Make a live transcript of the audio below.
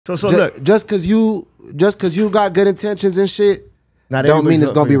So look, just cause you got good intentions and shit, don't mean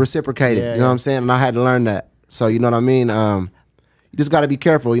it's gonna be reciprocated. You know what I'm saying? And I had to learn that. So you know what I mean? You just gotta be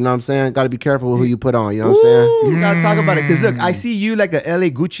careful. You know what I'm saying? Gotta be careful with who you put on. You know what I'm saying? You gotta talk about it, cause look, I see you like a LA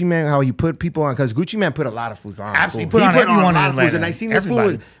Gucci man. How you put people on? Cause Gucci man put a lot of fools on. Absolutely, put on everyone in Atlanta. And I seen this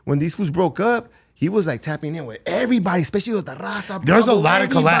fool when these fools broke up. He was like tapping in with everybody, especially with the raza. There's a lot of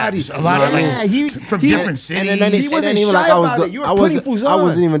collabs, a lot of from different cities. And he wasn't even like I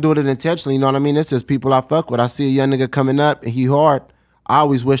wasn't even doing it intentionally. You know what I mean? It's just people I fuck with. I see a young nigga coming up and he hard. I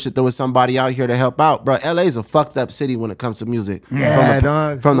always wish that there was somebody out here to help out, bro. LA is a fucked up city when it comes to music.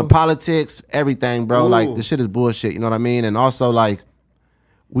 Yeah, from the politics, everything, bro. Ooh. Like the shit is bullshit. You know what I mean? And also like.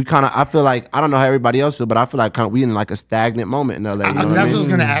 I feel like, I don't know how everybody else feels, but I feel like we in like a stagnant moment in LA. You know that's what I was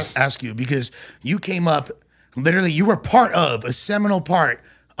going to ask you, because you came up, literally, you were part of a seminal part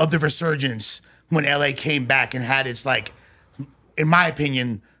of the resurgence when LA came back and had its, like, in my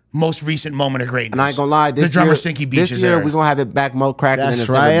opinion, most recent moment of greatness. And I ain't gonna lie, this year we're gonna have it back more cracking than it's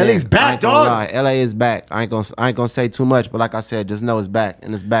ever been. LA's back, dog. LA is back. I ain't gonna say too much, but like I said, just know it's back,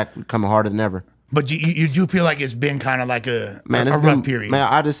 and it's back coming harder than ever. But you do feel like it's been kind of like a rough period. Man,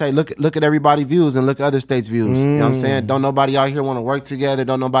 I just say look at everybody's views and look at other states' views. You know what I'm saying? Don't nobody out here want to work together.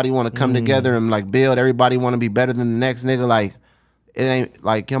 Don't nobody want to come together and like build. Everybody want to be better than the next nigga. Like it ain't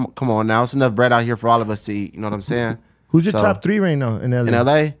like come on now. It's enough bread out here for all of us to eat. You know what I'm saying? Who's your top 3 right now in LA? In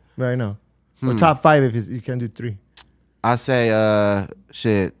LA? Right now. Or top 5 if you can do 3. I say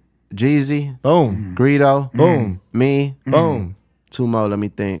shit. Jeezy. Boom. Greedo. Boom. Me. Boom. 2 more. Let me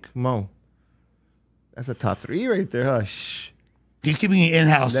think. Mo. That's a top 3 right there, huh? Shh. He's keeping it in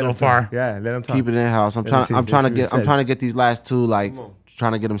house so far. Yeah, let him talk. Keep it in house. I'm trying to get these last 2 like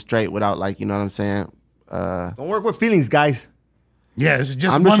trying to get them straight without like, you know what I'm saying? Don't work with feelings, guys. Yeah, it's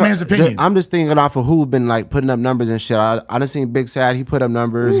just one man's opinion. I'm just thinking off of who's been like putting up numbers and shit. I done seen Big Sad. He put up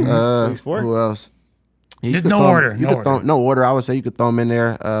numbers. Who else? No order. I would say you could throw him in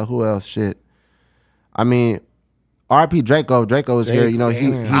there. Who else? Shit. I mean, R.I.P. Draco. Draco is here. You know,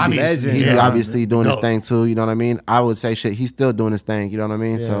 he obviously doing his thing too. You know what I mean? I would say shit. He's still doing his thing. You know what I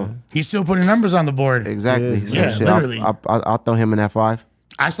mean? Yeah. So he's still putting numbers on the board. Exactly. Yeah, literally. I'll throw him in that 5.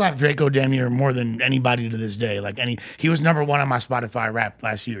 I slapped Draco damn near more than anybody to this day. Like he was #1 on my Spotify rap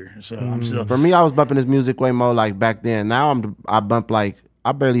last year. So I'm still. For me, I was bumping his music way more like back then. Now I bump like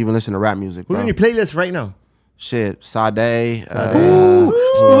I barely even listen to rap music. Who's in your playlist right now? Shit, Sade.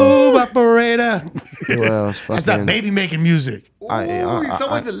 Smooth operator. Who else? That's that baby making music.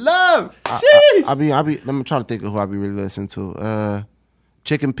 Someone's in love. Let me try to think of who I be really listening to.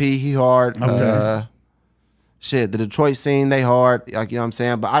 Chicken P, he hard. Okay. Shit, the Detroit scene, they hard. Like, you know what I'm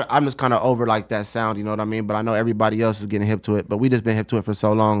saying? But I'm just kind of over like that sound, you know what I mean? But I know everybody else is getting hip to it. But we just been hip to it for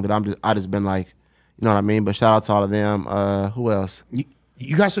so long that I just been like, you know what I mean? But shout out to all of them. Who else?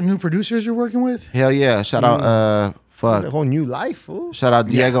 You got some new producers you're working with? Hell yeah. Shout out fuck. A whole new life, fool. Shout out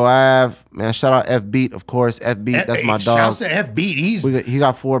Diego Ave, man. Shout out F Beat, of course. F Beat, that's my dog. Shout out to F Beat. He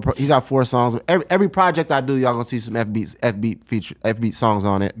got four songs. Every project I do, y'all gonna see some F Beat songs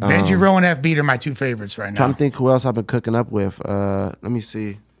on it. Benji Rowe and F Beat are my 2 favorites right now. Trying to think who else I've been cooking up with. Let me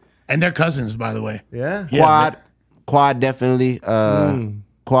see. And they're cousins, by the way. Yeah. Quad definitely.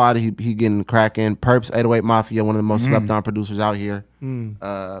 Quad, he getting cracking. Perps, 808 Mafia, one of the most slept on producers out here.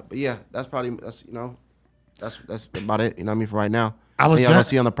 But yeah, that's about it. You know what I mean, for right now. Y'all gonna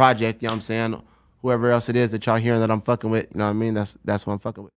see on the project. You know what I'm saying. Whoever else it is that y'all hearing that I'm fucking with. You know what I mean. That's what I'm fucking with.